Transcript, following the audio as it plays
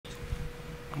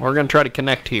We're going to try to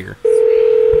connect here.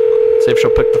 See if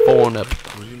she'll pick the phone up.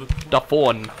 The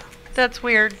phone. That's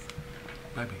weird.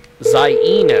 Maybe.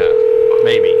 Zaina,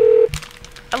 maybe.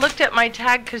 I looked at my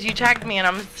tag because you tagged me, and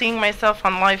I'm seeing myself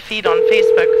on live feed on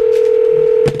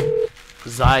Facebook.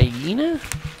 Zaina?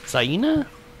 Zaina?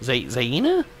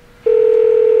 Zaina?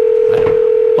 I don't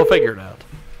know. We'll figure it out.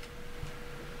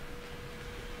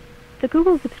 The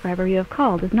Google subscriber you have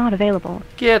called is not available.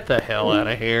 Get the hell out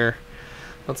of here.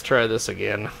 Let's try this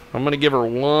again. I'm going to give her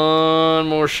one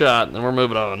more shot, and then we're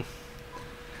moving on.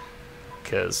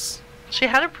 Because She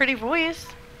had a pretty voice.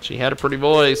 she had a pretty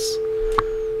voice.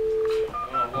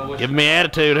 Giving me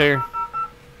attitude here.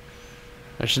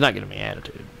 No, she's not giving me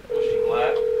attitude. Was she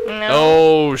black? No.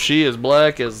 Oh, she is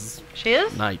black as She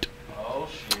is? night. Oh,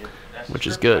 shit. That's Which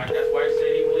is kryptonite. good. That's why he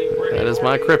said he believed Britney. That is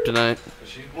my kryptonite.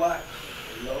 She's black.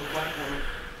 He loves black women.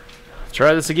 Let's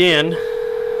try this again.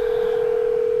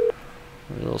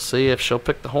 We'll see if she'll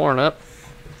pick the horn up.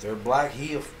 If they're black,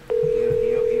 he'll must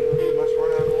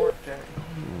run out of work.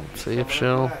 See if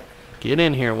she'll get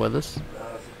in here with us.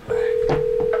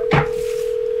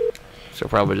 She'll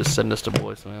probably just send us to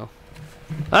voicemail.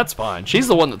 That's fine. She's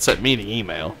the one that sent me the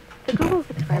email. The Google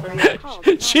subscriber you have called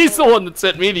is not She's the one that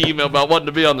sent me the email about wanting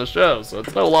to be on the show, so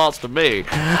it's no loss to me.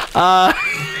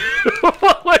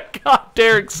 Oh my God,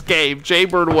 Derek's Cave,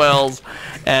 Jaybird Wells,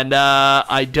 and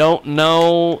I don't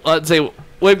know. Let's see,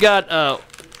 we've got.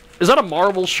 Is that a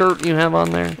Marvel shirt you have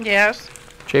on there? Yes.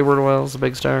 Jaybird Wells, the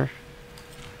big star.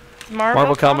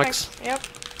 Marvel Comics. Yep.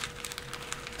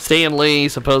 Stan Lee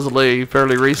supposedly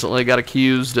fairly recently got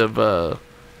accused of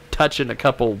touching a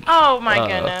couple. Oh my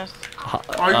goodness.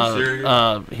 Are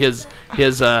you serious?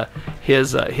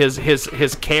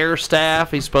 His care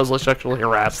staff. He supposedly sexually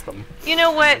harassed them. You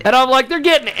know what? And I'm like, they're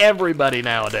getting everybody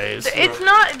nowadays. It's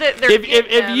not that they're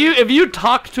If you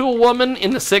talk to a woman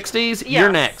in the '60s,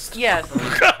 you're next. Yes.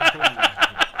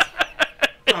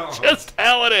 It's just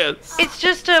how it is. It's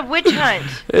just a witch hunt.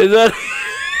 Is that?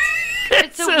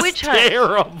 It's a just witch hunt.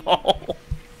 terrible.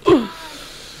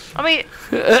 I mean,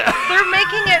 they're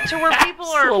making it to where people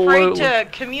are afraid Absolutely. to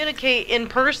communicate in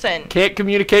person. Can't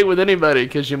communicate with anybody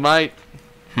because you might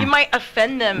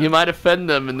offend them. you might offend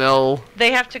them, and they'll.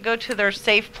 They have to go to their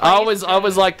safe place. I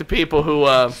always like the people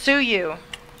who sue you.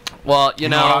 well, You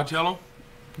know what I tell him?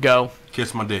 go.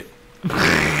 Kiss my dick.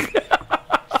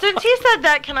 Since he said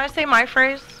that, can I say my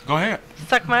phrase? Go ahead.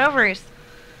 Suck my ovaries.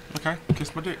 Okay,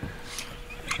 kiss my dick.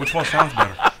 Which one sounds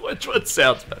better? Which one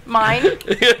sounds better? Mine?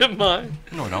 Mine.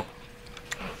 No, I don't.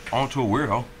 On to a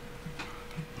weirdo.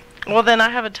 Well, then I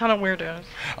have a ton of weirdos.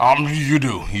 You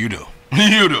do. You do.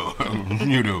 You do.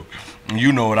 You do.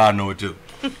 You know it, I know it too.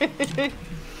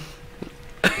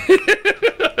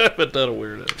 But that a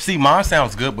weirdo. See, mine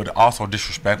sounds good, but also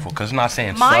disrespectful, because it's not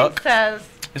saying Mine suck. says...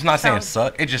 It's not saying sounds-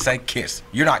 suck. It just say kiss.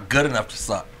 You're not good enough to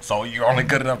suck, so you're only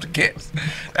good enough to kiss.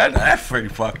 That's pretty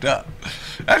fucked up.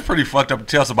 That's pretty fucked up to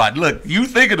tell somebody, look, you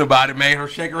thinking about it made her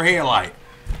shake her head like,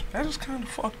 that is kind of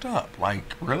fucked up. Like,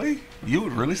 really? You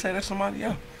would really say that to somebody?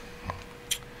 Yeah.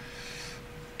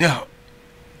 Yeah.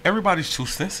 Everybody's too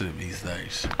sensitive these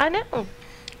days. I know.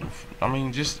 I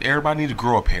mean, just everybody need to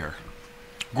grow up hair.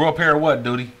 Grow up hair what,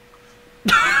 duty?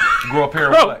 Grow up hair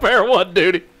Grow what? up hair what,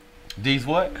 duty? These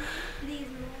what?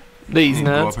 These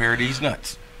Grow nuts. up hair these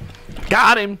nuts.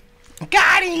 Got him.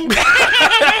 Got him.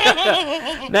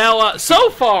 Now, so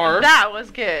far, That was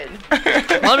good.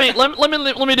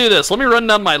 let me do this. Let me run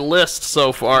down my list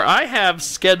so far. I have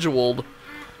scheduled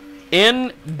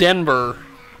in Denver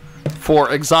for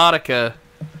Exxxotica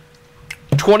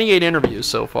 28 interviews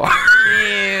so far.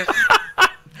 Jeez.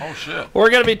 Oh, shit. We're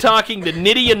going to be talking to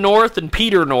Nydia North and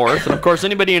Peter North. And, of course,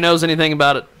 anybody who knows anything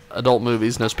about it, adult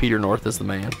movies knows Peter North is the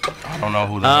man. I don't know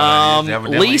who that is.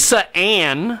 Evidently. Lisa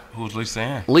Ann. Who's Lisa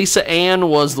Ann? Lisa Ann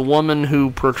was the woman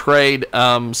who portrayed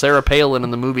Sarah Palin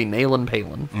in the movie Nailin'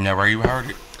 Palin. Never even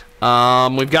heard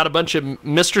it. We've got a bunch of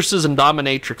mistresses and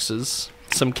dominatrixes,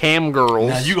 some cam girls.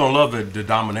 Now, you going to love the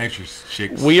dominatrix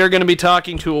chicks. We are going to be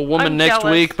talking to a woman I'm next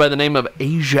jealous. week by the name of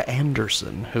Asia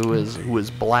Anderson, who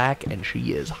is black, and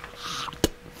she is hot.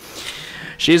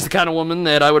 She's the kind of woman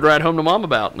that I would ride home to mom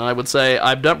about, and I would say,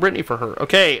 I've done Brittany for her.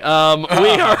 Okay, we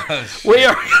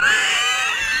are...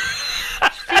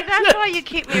 See, that's why you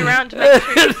keep me around to make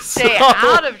sure you stay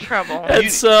out of trouble.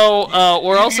 And so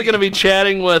we're also going to be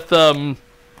chatting with a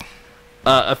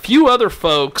few other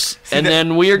folks, and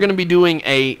then we are going to be doing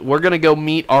we're going to go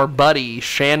meet our buddy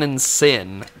Shannon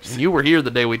Sin. And you were here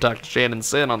the day we talked to Shannon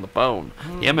Sin on the phone.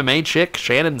 The MMA chick,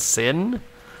 Shannon Sin,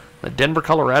 the Denver,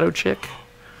 Colorado chick.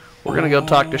 We're going to go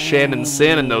talk to Shannon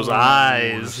Sin and those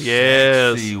eyes.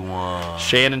 Yes. Sexy one.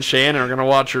 Shannon. We're going to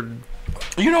watch her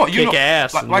kick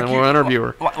ass, and then we'll interview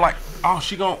her.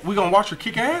 We gonna watch her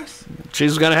kick ass?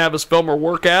 She's gonna have us film her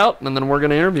workout, and then we're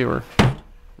gonna interview her.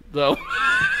 So.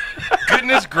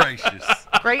 Goodness gracious.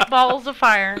 Great balls of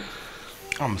fire.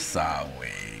 I'm sorry.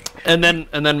 And then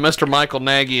Mr. Michael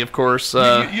Nagy, of course.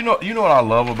 You know what I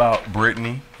love about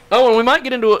Brittany? Oh, and we might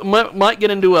get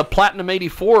into a Platinum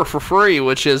 84 for free,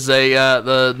 which is the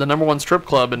 #1 strip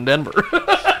club in Denver.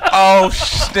 Oh,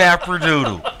 snapper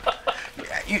doodle.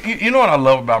 You know what I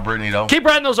love about Brittany, though? Keep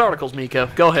writing those articles, Miko.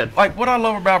 Go ahead. Like, what I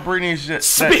love about Brittany is just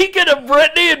Speaking of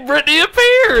Brittany and Brittany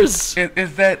Appears,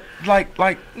 is that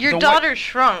like your daughter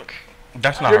shrunk.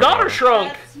 That's not your her daughter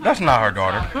shrunk. That's not her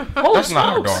daughter. Holy That's not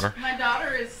her smokes. daughter. My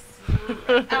daughter is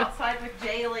outside with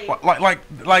Jaylee.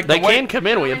 Like They the way, can come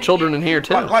in. We have children in here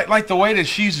too. like the way that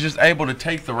she's just able to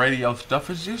take the radio stuff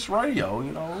is just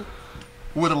radio,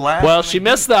 with a laugh. Well, she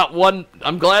missed that one.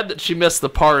 I'm glad that she missed the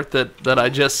part that I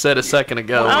just said a second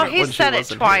ago. Oh, when he she said it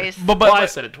wasn't twice. here. Well, I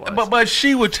said it twice. But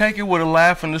she would take it with a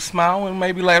laugh and a smile, and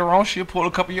maybe later on she'll pull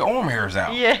a couple of your arm hairs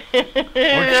out. Yeah. Or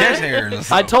chest hairs or I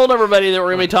something. told everybody that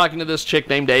we're going to be talking to this chick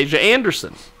named Asia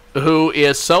Anderson, who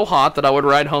is so hot that I would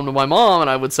ride home to my mom and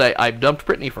I would say, I dumped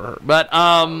Brittany for her. But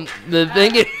the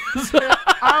thing is...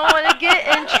 I want to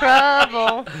get in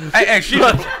trouble. Hey,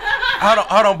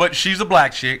 hold on, but she's a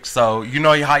black chick, so you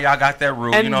know how y'all got that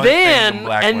rule. And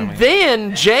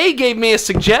then Jay gave me a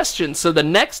suggestion. So the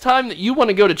next time that you want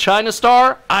to go to China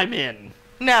Star, I'm in.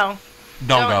 No.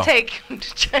 Don't go. Take him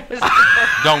to China's.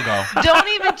 Don't go. Don't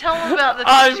even tell him about the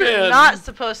I'm things you're in. not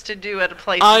supposed to do at a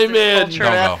place I'm in in. culture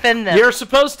Don't to go. offend them. You're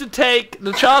supposed to take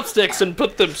the chopsticks and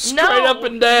put them straight up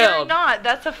and down. You're not.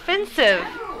 That's offensive.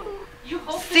 You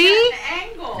hold See? it at an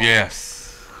angle.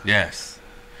 Yes.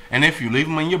 And if you leave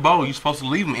them in your bowl, you're supposed to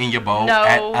leave them in your bowl No,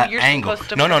 at an you're angle. supposed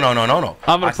to No. put-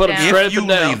 I'm going to put them If straight up If you and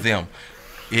down. leave them,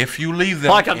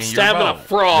 Like I'm in your stabbing a bowl,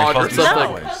 frog they're or supposed to be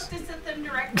something. You're sideways. supposed to sit them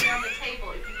directly on the table.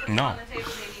 If you put them No. on the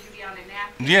table, they need to be on a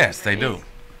napkin. Yes, they do.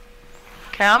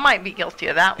 Okay, I might be guilty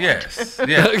of that one. Yes.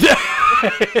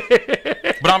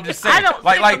 But I'm just saying, I don't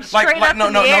stick them straight up no,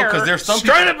 in the air. because there's some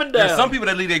Straight people, up and There's down. some people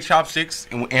that leave their chopsticks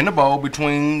in the bowl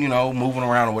between, moving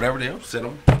around or whatever. They'll sit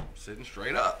them sitting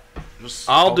straight up. Just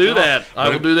I'll open do up. that. I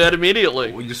will do that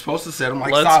immediately. Well, you're supposed to set them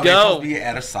like Let's sideways. They're go. supposed to be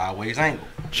at a sideways angle.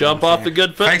 Jump off the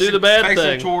good foot and do the bad Facing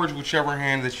thing. towards whichever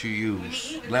hand that you When you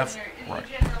use. eat with Left, them, right.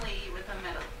 you generally eat with them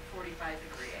at a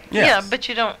 45-degree angle. Yes. Yeah, but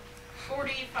you don't.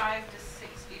 45 to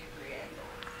 60-degree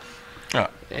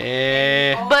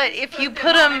angle. But if you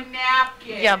put on them, a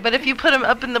napkin. yeah, but if you put them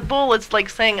up in the bowl, it's like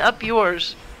saying up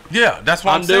yours. Yeah, that's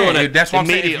what I'm I'm saying. doing it That's what I'm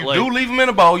saying. If you immediately. do leave them in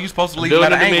a bowl, you're supposed to leave them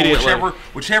doing at an it angle. immediately.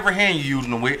 Whichever hand you're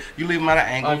using them with, you leave them at an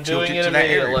angle. I'm tilt doing it it to that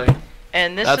area. immediately.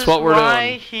 And this That's is what we're why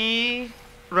doing. he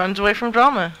runs away from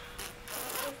drama.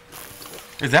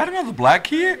 Is that another black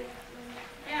kid?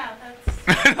 Yeah,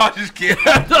 that's. No, I'm just kidding.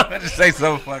 I just say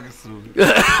something fucking stupid. Is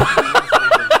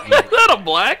that a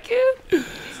black kid? These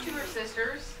two are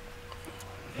sisters.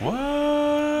 What?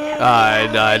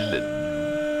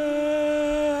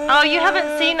 Oh, you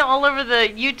haven't seen all over the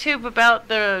YouTube about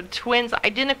the twins,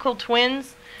 identical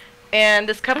twins? And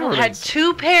this couple had Parents.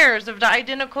 2 pairs of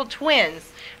identical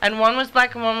twins. And one was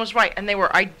black and one was white. And they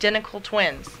were identical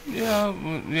twins. Yeah.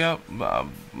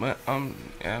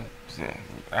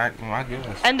 I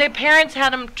guess. And their parents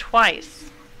had them twice.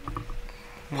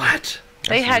 What?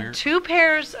 They That's had weird. 2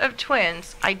 pairs of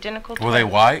twins, identical twins. Were they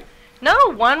white? No,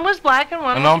 one was black and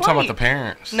one was No, I'm white. talking about the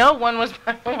parents. No, one was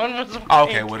black and one was white. Oh,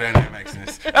 okay, well then that makes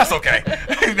sense. That's okay.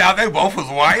 Now they both was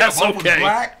white. That's both okay. was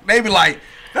black. They be like,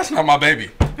 that's not my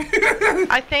baby.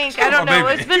 I think, It's I don't my know.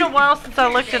 baby. It's been a while since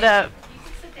I looked it up. You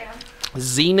can sit down.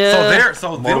 Xena.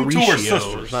 So them two are Mauricio.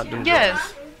 sisters. Not them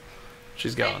Yes.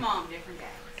 She's Same gone. mom, different dad.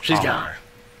 She's Oh, gone.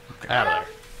 okay. Out of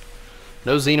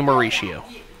there. No Xena Mauricio.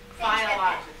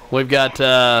 Biological.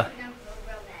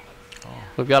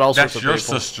 We've got all sorts That's of your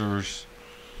people. sisters.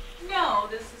 No,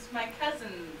 this is my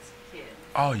cousin's kid.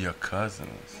 Oh, your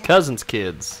cousins. Cousins'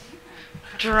 kids.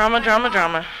 Drama, drama,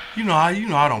 drama. You know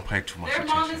I don't pay too much Their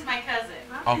mom attention. is my cousin.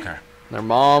 Okay. Their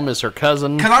mom is her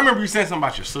cousin. Cause I remember you saying something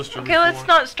about your sister. Okay, let's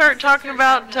not start talking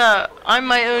about I'm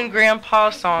My Own Grandpa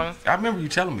song. I remember you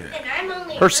telling me that.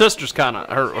 Her sister's kind of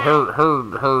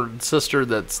her sister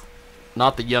that's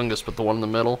not the youngest, but the one in the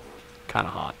middle, kind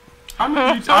of hot. I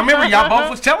remember y'all both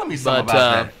was telling me something But,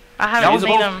 about that. I Y'all haven't was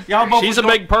seen them. Y'all both She's was a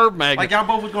big perv maggot. Like y'all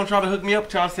both was gonna try to hook me up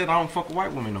till I said I don't fuck with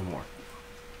white women no more.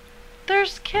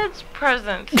 There's kids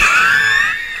present. 5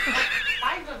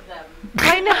 of them.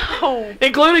 I know.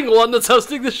 Including one that's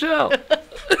hosting the show.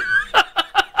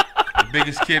 The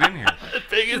biggest kid in here. The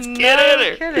biggest kid No in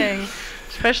here. kidding.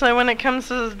 Especially when it comes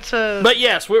to But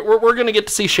yes, we're going to get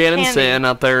to see Shannon Candy. Sin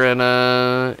out there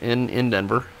in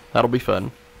Denver. That'll be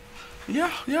fun.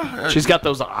 Yeah. She's got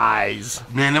those eyes.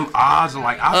 Man, them eyes are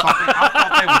like I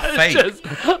thought they were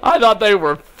fake. I thought they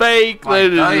were fake. Like,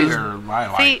 They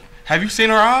just- See, have you seen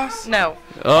her eyes? no.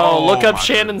 oh, look up my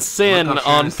Shannon goodness. Sin Look up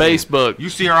on Shannon Sin. Facebook. You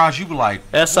see her eyes, you be like,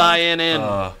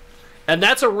 SINN. And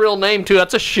that's a real name, too.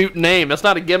 That's a shoot name. That's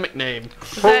not a gimmick name.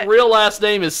 Her that- real last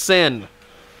name is Sin.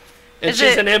 And Is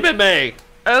she's it- an MMA.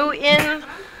 O-N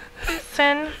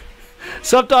Sin.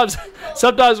 Sometimes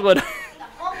when...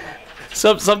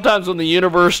 Sometimes when the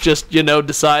universe just,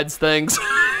 decides things,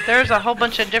 There's a whole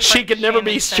bunch of different. she could never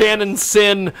be Sins. Shannon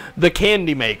Sin, the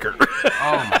candy maker.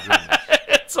 oh my goodness.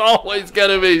 It's always going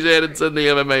to be Shannon Sin, the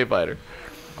MMA fighter.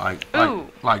 Ooh.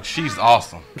 Like she's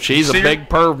awesome. She's You a see big her?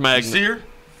 perv You magnet. see her?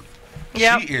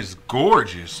 Yep. She is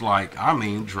gorgeous. Like, I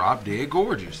mean, drop dead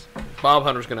gorgeous. Bob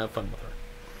Hunter's going to have fun with her.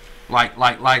 Like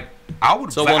I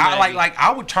would So will Maggie.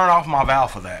 I would turn off my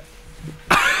valve for that.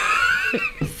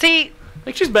 See, I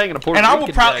think she's banging a Puerto And I Rican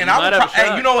would probably, guy. and You I might would, have a hey,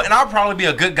 shot. you know, and I'd probably be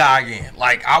a good guy again.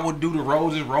 Like I would do the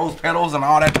rose petals and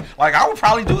all that. Like I would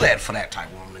probably do that for that type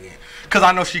of woman again. Cause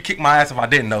I know she kicked my ass if I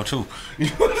didn't know too.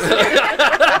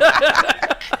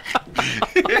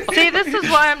 see, this is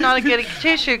why I'm not a good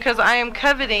tissue, because I am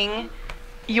coveting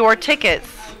your tickets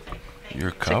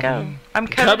You're to go. coveting. I'm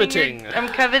Coveting. I'm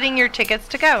coveting your tickets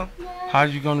to go. How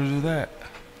you gonna do that?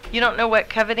 You don't know what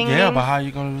coveting Yeah, means? but how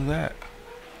you gonna do that?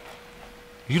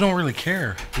 You don't really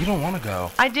care. You don't want to go.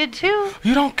 I did too.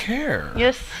 You don't care.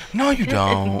 Yes. No, you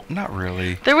don't. Not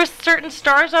really. There was certain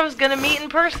stars I was going to meet in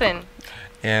person.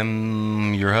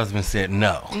 And your husband said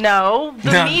no. No,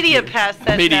 the No. media pass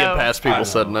said Media no. pass people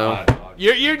said no.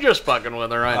 You're just fucking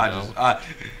with her, I know.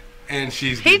 And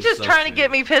she's. He's getting just so trying to sick.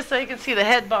 get me pissed so he can see the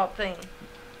head bob thing.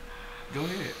 Go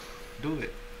ahead. Do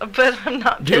it. But I'm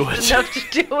not Do pissed it. enough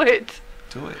to do it.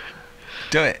 Do it.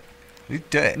 Do it. You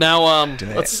do it. Now, Do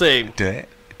it. let's see. Do it.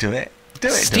 Do it. Do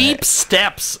it. Steep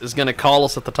Steps is going to call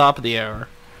us at the top of the hour.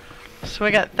 So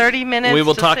we got 30 minutes We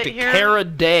will to talk sit to here. Cara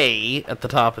Day at the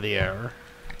top of the hour.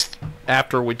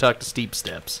 After we talk to Steep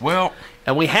Steps. Well,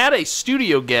 And we had a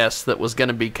studio guest that was going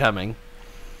to be coming.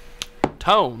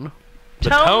 Tone.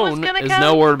 The Tone was Tone gonna is come?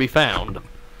 nowhere to be found.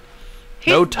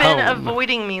 He's no been Tone.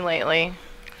 avoiding me lately.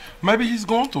 maybe he's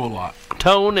going through a lot.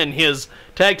 Tone and his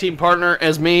tag team partner,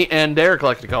 as me and Derek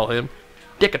like to call him,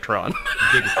 Dickatron.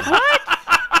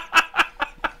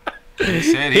 He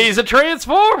said He's a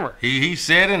transformer. he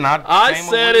said it. And I came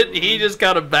said away- it. He just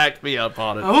kind of backed me up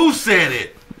on it. Who said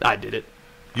it? I did it.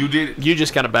 You did it. You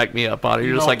just kind of backed me up on it.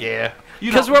 You're You just know- like, yeah.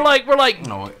 You Because don't- we're like,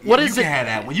 No. what you is can it? have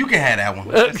that one. You can have that one.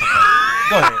 That's okay.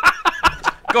 Go ahead.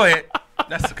 Go ahead.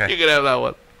 That's You okay. can have that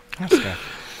one. That's okay.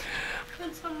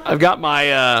 I've got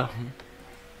my.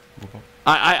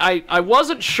 I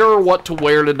wasn't sure what to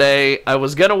wear today. I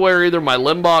was gonna wear either my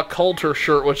Limbaugh Coulter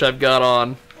shirt, which I've got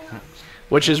on,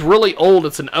 which is really old.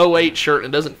 It's an 08 shirt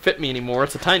and it doesn't fit me anymore.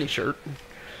 It's a tiny shirt.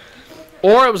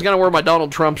 Or I was gonna wear my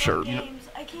Donald Trump shirt.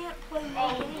 I can't play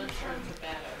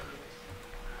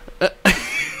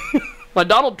My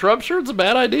Donald Trump shirt's a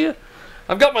bad idea.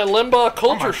 I've got my Limbaugh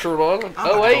Coulter shirt on.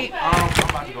 08. I'm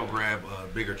about to go grab a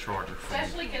bigger charger for you.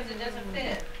 Especially because it doesn't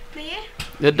fit.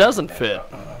 It doesn't fit.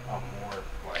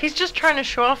 He's just trying to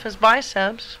show off his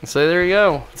biceps. So there you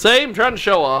go. Same, trying to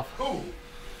show off.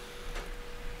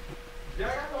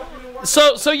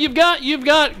 So you've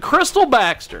got Crystal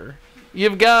Baxter.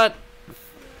 You've got.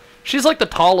 She's like the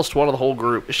tallest one of the whole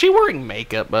group. Is she wearing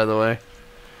makeup, by the way?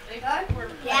 They were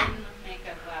playing with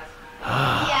makeup last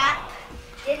night.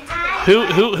 Yeah.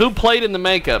 Who played in the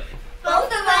makeup? Both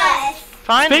of us.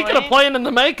 Finally. Speaking of playing in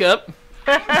the makeup,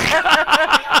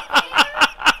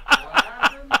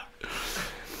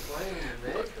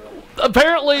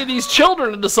 apparently these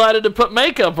children have decided to put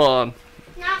makeup on.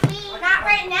 Not me. Not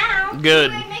right now.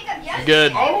 Good. We had makeup yesterday.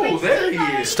 Good. Oh, there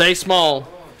he is. Stay small.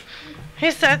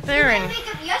 He sat there We had and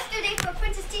makeup yesterday for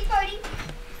Princess Tea Party.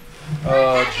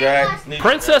 Jack.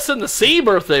 Princess in the Sea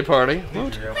birthday party.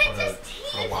 What Princess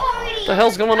Tea Party. the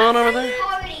hell's going on over there?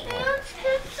 Party.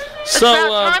 it's So,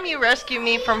 about time you rescue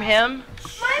me from him.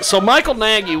 so Michael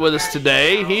Nagy with us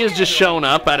today. He has just shown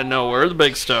up out of nowhere, the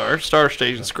big star. Star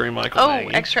Station Scream Michael Oh,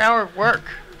 Nagy. extra hour of work.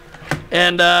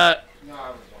 And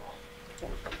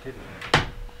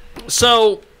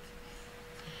so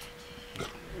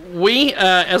we,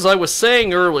 as I was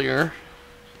saying earlier,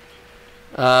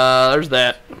 there's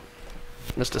that.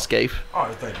 Missed escape. Oh,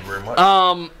 thank you very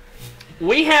much.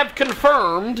 We have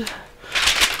confirmed,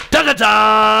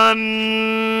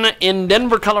 dun-dun-dun, in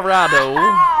Denver,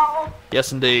 Colorado.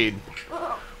 Yes, indeed.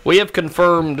 We have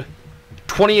confirmed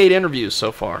 28 interviews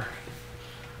so far.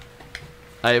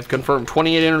 I have confirmed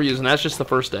 28 interviews, and that's just the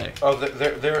first day. Oh,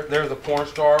 there's a porn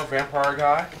star, vampire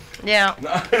guy. Yeah.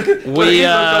 We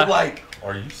like,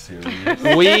 are you serious?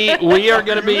 we are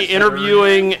going to be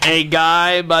interviewing a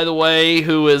guy, by the way,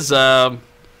 who is a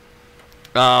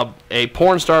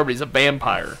porn star, but he's a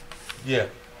vampire. Yeah.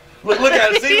 Look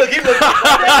at it. See, look, he looks.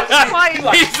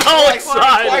 He's all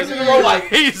excited. Twice in a row, like.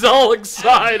 He's all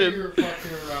excited.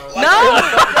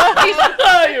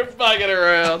 No. You're fucking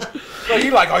around. So he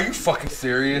like, are you fucking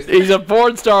serious? He's a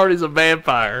porn star and he's a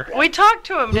vampire. We talked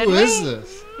to him, didn't we? Who is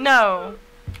this? No.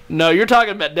 No, you're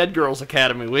talking about Dead Girls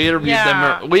Academy. We interviewed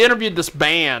them. We interviewed this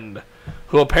band,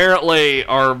 who apparently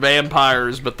are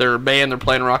vampires, but they're a band. They're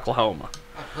playing in Oklahoma.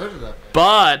 I've heard of that band.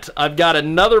 But I've got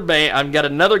another band. I've got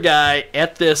another guy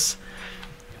at this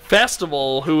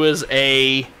festival who is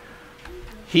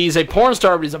he's a porn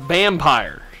star, but he's a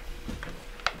vampire.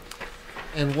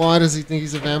 And why does he think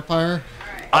he's a vampire?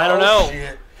 I don't know.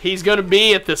 Shit. He's going to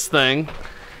be at this thing.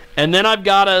 And then I've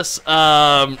got us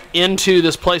into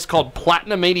this place called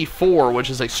Platinum 84, which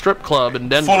is a strip club in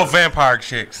Denver. Full of vampire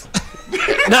chicks.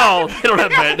 No, they don't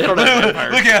have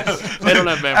vampires. Look at him. They don't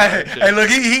have vampire chicks. Hey, look,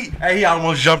 he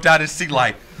almost jumped out his seat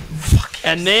like, fuck.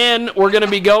 And then we're going to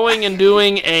be going and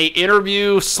doing a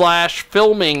interview /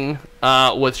 filming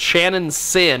with Shannon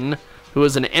Sin, who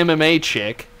is an MMA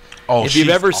chick. Oh, if you've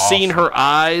she's ever awesome. seen her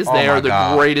eyes, Oh they my are the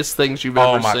God. greatest things you've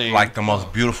ever seen. Like the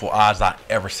most beautiful eyes I've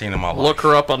ever seen in my life. Look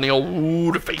her up on the old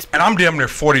Facebook. And I'm damn near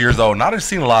 40 years old, and I've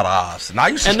seen a lot of eyes. And I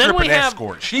used to And then strip we and have-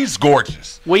 escort. She's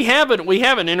gorgeous. We have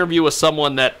an interview with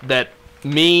someone that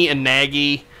me and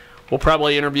Nagy will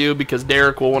probably interview because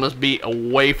Derek will want us to be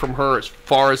away from her as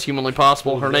far as humanly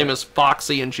possible. Her name is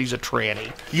Foxy, and she's a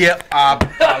tranny. Yep. I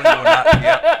know that.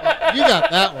 Yep. You got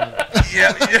that one.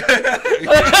 Yep.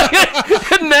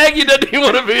 Nagy doesn't even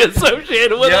want to be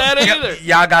associated with that either.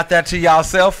 Y'all got that to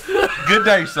yourself? Good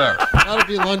day, sir. That'll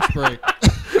be lunch break.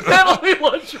 That'll be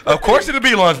lunch. Of course it'll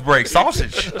be lunch break.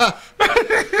 Sausage.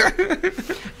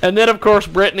 And then, of course,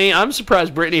 Brittany. I'm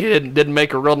surprised Brittany didn't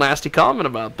make a real nasty comment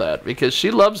about that because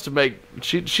she loves to make.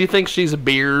 She thinks she's a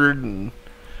beard and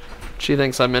she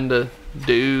thinks I'm into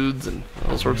dudes and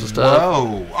all sorts of stuff.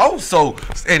 Whoa. Oh, so,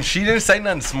 and she didn't say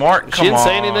nothing smart? She didn't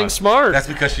say anything smart. That's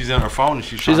because she's on her phone and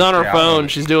She's on her phone.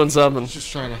 She's doing something.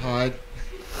 Just trying to hide.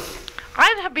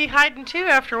 I'd be hiding too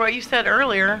after what you said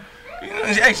earlier.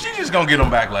 Hey, she's just gonna get them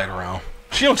back later on.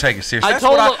 She don't take it serious. I That's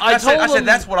told what them- I I said. I told said them-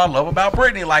 that's what I love about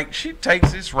Brittany. Like she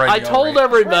takes this radio. I told radio.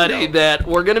 everybody Radio. that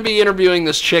we're going to be interviewing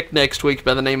this chick next week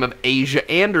by the name of Asia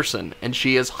Anderson, and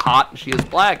she is hot and she is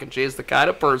black, and she is the kind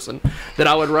of person that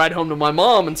I would ride home to my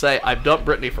mom and say, "I've dumped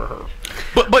Brittany for her."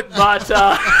 But But hold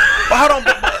on.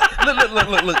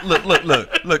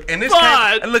 Look.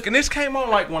 And this came on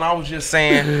like when I was just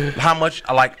saying how much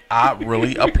I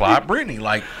really applaud Brittany.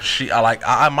 Like I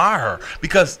admire her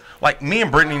because like me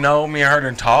and Brittany know, me and her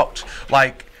done talked.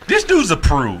 Like this dude's a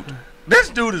prude. This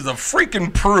dude is a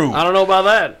freaking prude. I don't know about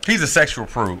that. He's a sexual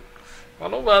prude. I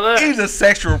don't know about that. He's a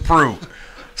sexual prude.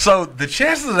 So the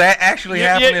chances of that actually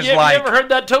happening is you like. ever heard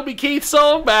that Toby Keith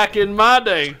song back in my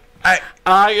day? I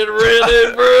get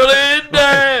really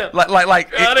down.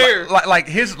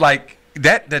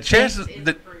 The chances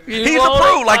that You he's a want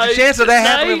prude. it Like the chance of that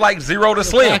happening is tonight? like 0 to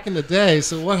slim. Back in the day,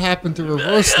 so what happened to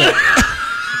reverse that?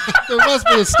 There must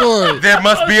be a story. There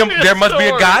must be a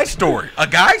story. guy story. A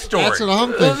guy story. That's what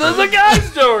I'm This is thinking. a guy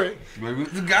story. Maybe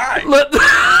it's a guy.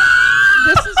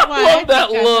 This is why Love I that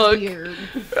think I'm a look. beard.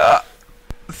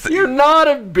 You're not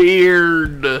a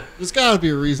beard. There's got to be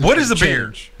a reason. What for is a the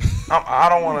beard? change. I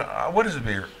don't want to. What is a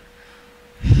beard?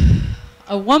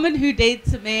 A woman who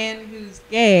dates a man who's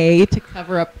gay to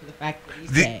cover up for the fact that he's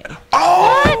gay.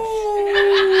 Oh.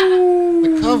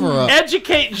 The cover up.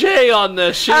 Educate Jay on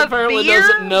this. She A apparently beard?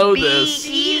 doesn't know this.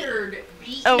 Beard.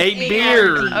 Oh, A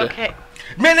beard. Okay.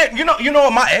 Man, you know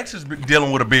what? My ex is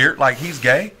dealing with a beard. Like he's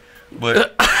gay,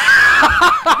 but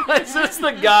Is this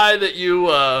the guy that you?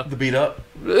 the beat up.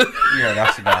 Yeah,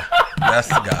 that's the guy. That's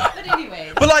the guy. But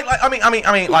anyway, But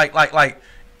like,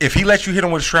 if he lets you hit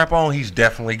him with a strap on, he's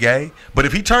definitely gay. But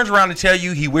if he turns around and tell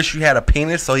you he wish you had a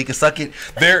penis so he can suck it,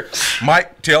 there,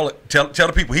 Mike, tell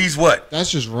the people he's what?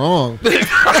 That's just wrong. It's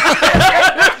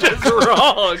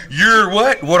wrong. You're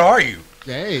what? What are you?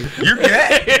 Gay. You're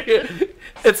gay.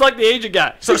 It's like the Asian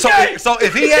guy. So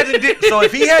if he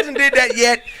hasn't did that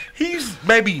yet, he's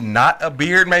maybe not a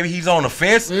beard. Maybe he's on the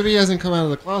fence. Maybe he hasn't come out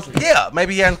of the closet. Yeah,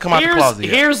 maybe he hasn't come out the closet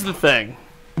yet. Here's the thing.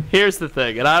 Here's the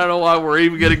thing, and I don't know why we're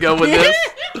even gonna go with this.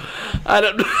 I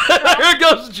don't. Here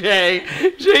goes Jay.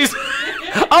 Jay's.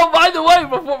 Oh, by the way,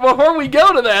 before we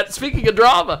go to that, speaking of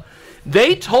drama,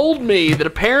 They told me that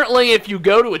apparently if you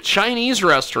go to a Chinese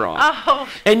restaurant Oh,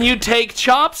 and you take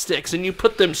chopsticks and you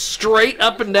put them straight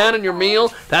up and down in your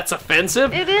meal, that's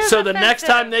offensive. It is So the next offensive.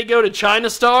 time they go to China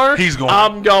Star, He's going.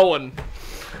 I'm going.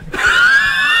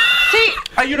 see,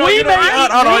 We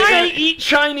may eat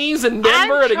Chinese in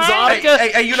Denver at I'm trying-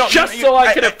 Exxxotica just so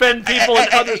I can offend people in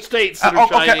other states that are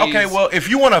Chinese. Okay, well, if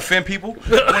you want to offend people,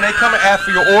 when they come and ask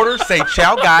for your order, say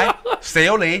Chow Gai, Say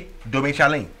Ole, Domi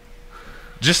Chaling.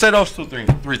 Just say those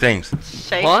three things.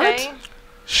 Shay What?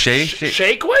 Shay.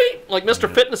 Shake weight? Like Mr.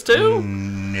 Fitness too?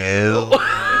 No.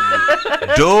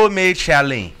 Domi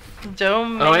Chaling.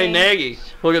 Don't Oh, hey, Nagy.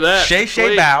 Look at that. Shay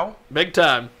Sweet. Bao. Big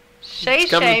time. Shay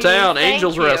Coming to town.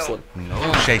 Angels wrestling.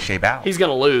 No, Shay Bao. He's going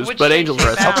to lose, Which but Shay Angels Shay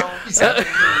wrestling. Bao?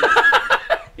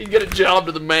 He'd get a job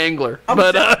to the Mangler.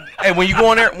 But Hey, when you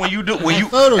go in there, when you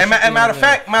photos and should be matter of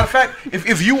on fact,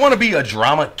 if you want to be a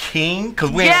drama king, because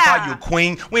we ain't gonna call you a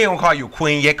queen, we ain't gonna call you a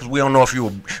queen yet, because we don't know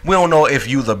if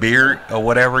you the beard or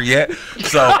whatever yet.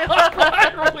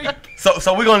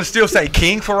 So we're gonna still say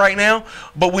king for right now.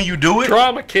 But when you do it,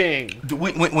 drama king.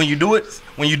 when you do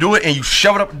it and you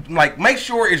shove it up, like make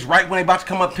sure it's right when they about to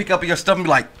come up, pick up your stuff and be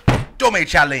like, Dome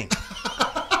Chaling,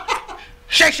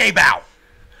 Shay Bao.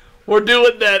 We're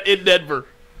doing that in Denver.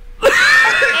 All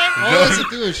I have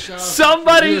to do is shout out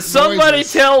Somebody weird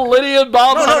noises. tell Lydia and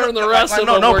Bob No, Hunter and the rest of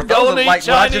them we're but those going to are eat like what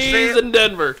I just Chinese said. in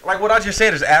Denver. Like what I just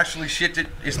said is actually shit that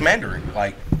is Mandarin.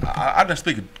 Like I just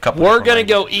speak a couple. We're different going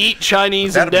to languages. go eat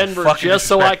Chinese That'd in be Denver fucking just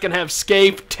so I disrespectful. can have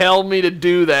Scape tell me to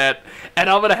do that. And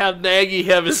I'm going to have Nagy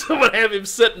have him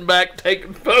sitting back taking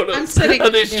I'm photos sitting-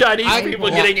 of these Chinese I- people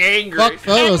well, getting angry. Fuck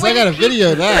photos. I got a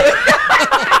video of that.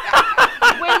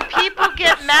 When people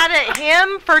get mad at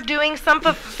him for doing something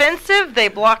offensive, they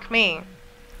block me.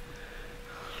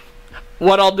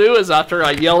 What I'll do is after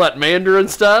I yell at Mandarin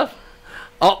stuff,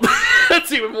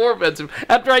 that's even more offensive.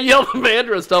 After I yell at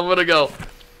Mandarin stuff, I'm going to go,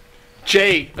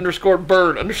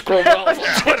 J_bird_Wells on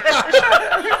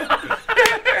Twitter.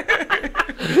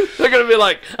 They're going to be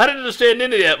like, I didn't understand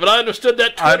any of that, but I understood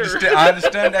that Twitter. I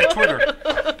understand that Twitter. Hey,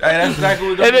 that's exactly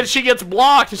what And then she gets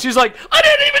blocked, and she's like, I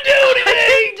didn't even do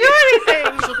anything! Do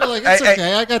anything. She'll be like, it's Hey,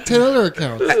 okay. I got 10 other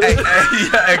accounts.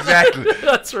 yeah, exactly.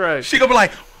 That's right. She gonna be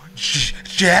like,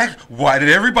 Jack, why did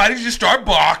everybody just start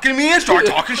blocking me and start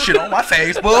talking shit on my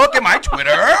Facebook and my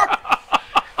Twitter?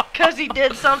 Because he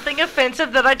did something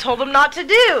offensive that I told him not to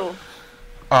do.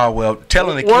 Oh well,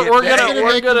 telling the We're kid gonna- that, Gonna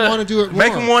we're make gonna them want to do it more.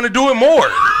 make him want to do it more.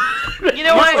 You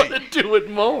know I what? want to do it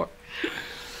more.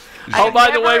 I Oh, am by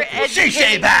the never way, Shay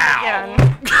educating Bao.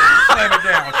 again. Slam it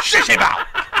down. Shish about.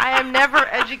 I am never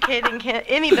educating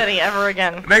anybody ever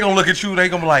again. They gonna look at you. They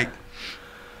gonna be like,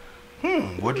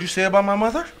 what'd you say about my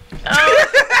mother?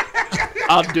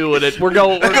 I'm doing it. We're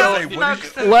going. They gonna say, what'd you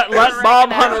say? Let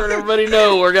Bob Hunter and everybody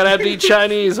know we're gonna have to eat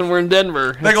Chinese and we're in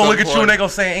Denver. They gonna look at you and they gonna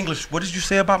say in English, what did you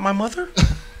say about my mother?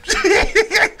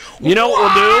 You know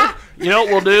what we'll do? You know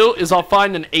what we'll do is I'll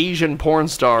find an Asian porn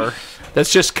star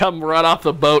that's just come right off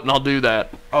the boat and I'll do that.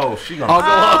 Oh, she gonna I'll go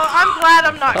up. I'm glad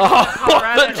I'm not going to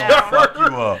Colorado now. fuck you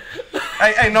up.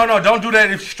 Hey, no, don't do that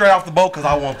if you're straight off the boat, because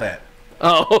I want that.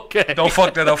 Oh, okay. Don't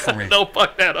fuck that up for me. Don't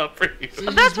fuck that up for you. See,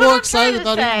 That's he's what more I'm excited trying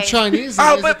about to eating say. Chinese than Oh,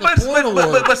 he is but at the porn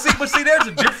award. see, there's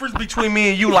a difference between me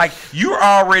and you. Like, you're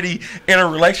already in a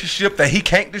relationship that he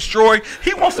can't destroy.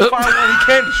 He wants to find one he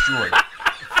can destroy.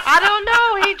 I don't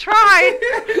know. He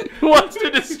tried. Who wants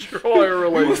to destroy a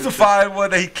He wants relationship? to find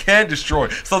one that he can destroy.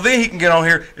 So then he can get on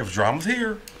here. If drama's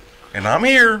here, and I'm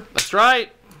here. That's right.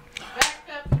 Back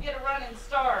up and get a running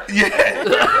start. Yeah.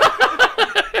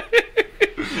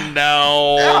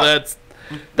 No,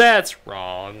 that's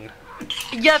wrong.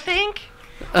 You think?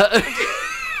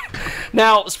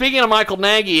 Now, speaking of Michael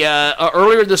Nagy,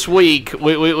 earlier this week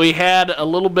we had a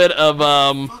little bit of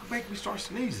Fuck, make me start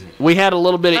sneezing. we had a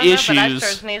little bit of I know, but I started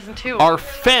issues. sneezing too. Our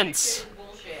fence.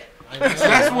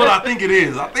 That's what I think it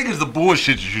is. I think it's the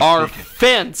bullshit that you're Our speaking.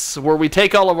 fence where we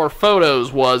take all of our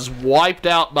photos was wiped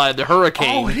out by the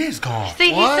hurricane. Oh, it is gone.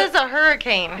 See, What? he says a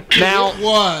hurricane. Now, It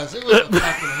was a fucking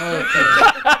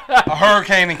hurricane. A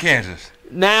hurricane in Kansas.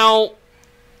 now,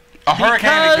 A hurricane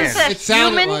in Because- Kansas. It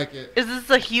sounded human? like it. Is this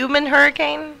a human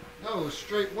hurricane? No, it was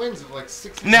straight winds of like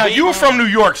 60. Now, you were from New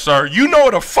York, sir. You know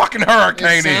what a fucking It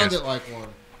hurricane sounded is. like one.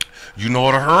 You know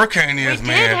what a hurricane We is, did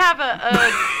man. have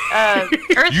a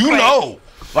earthquake. You know.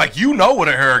 Like, you know what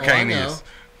a hurricane know. is.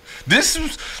 This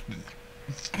was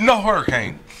no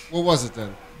hurricane. What was it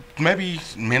then? Maybe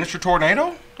miniature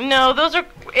tornado? No, those are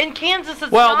in Kansas.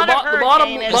 It's Well, not the a bo- the hurricane. bottom-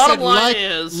 it's- bottom Said line like,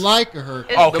 is- like a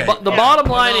hurricane. it's- Okay. the Yeah.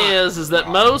 bottom line Why not? is that I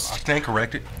most stand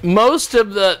corrected.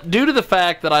 of the due to the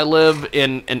fact that I live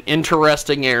in an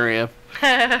interesting area,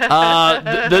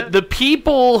 The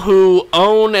people who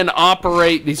own and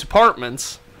operate these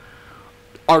apartments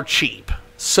are cheap.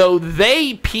 So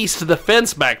they pieced the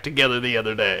fence back together the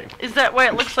other day. Is that why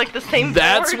it looks like the same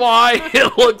That's board? why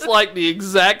it looks like the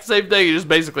exact same thing. You just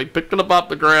basically picked it up off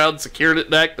the ground, secured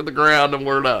it back to the ground, and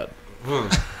we're done.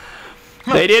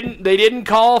 They didn't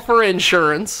call for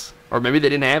insurance. Or maybe they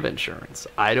didn't have insurance.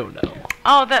 I don't know.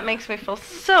 Oh, that makes me feel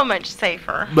so much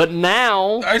safer. But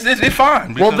now, It's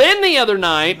fine. well, then the other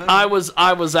night I was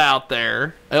out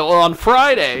there on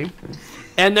Friday,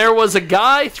 and there was a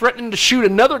guy threatening to shoot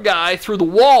another guy through the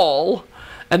wall,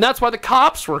 and that's why the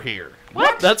cops were here.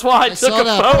 What? That's why I took saw a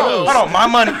that photo. post. Hold on, my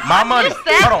money. What is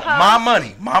that Hold on,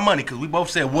 post? my money, because we both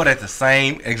said what at the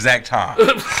same exact time.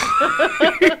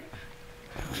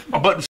 But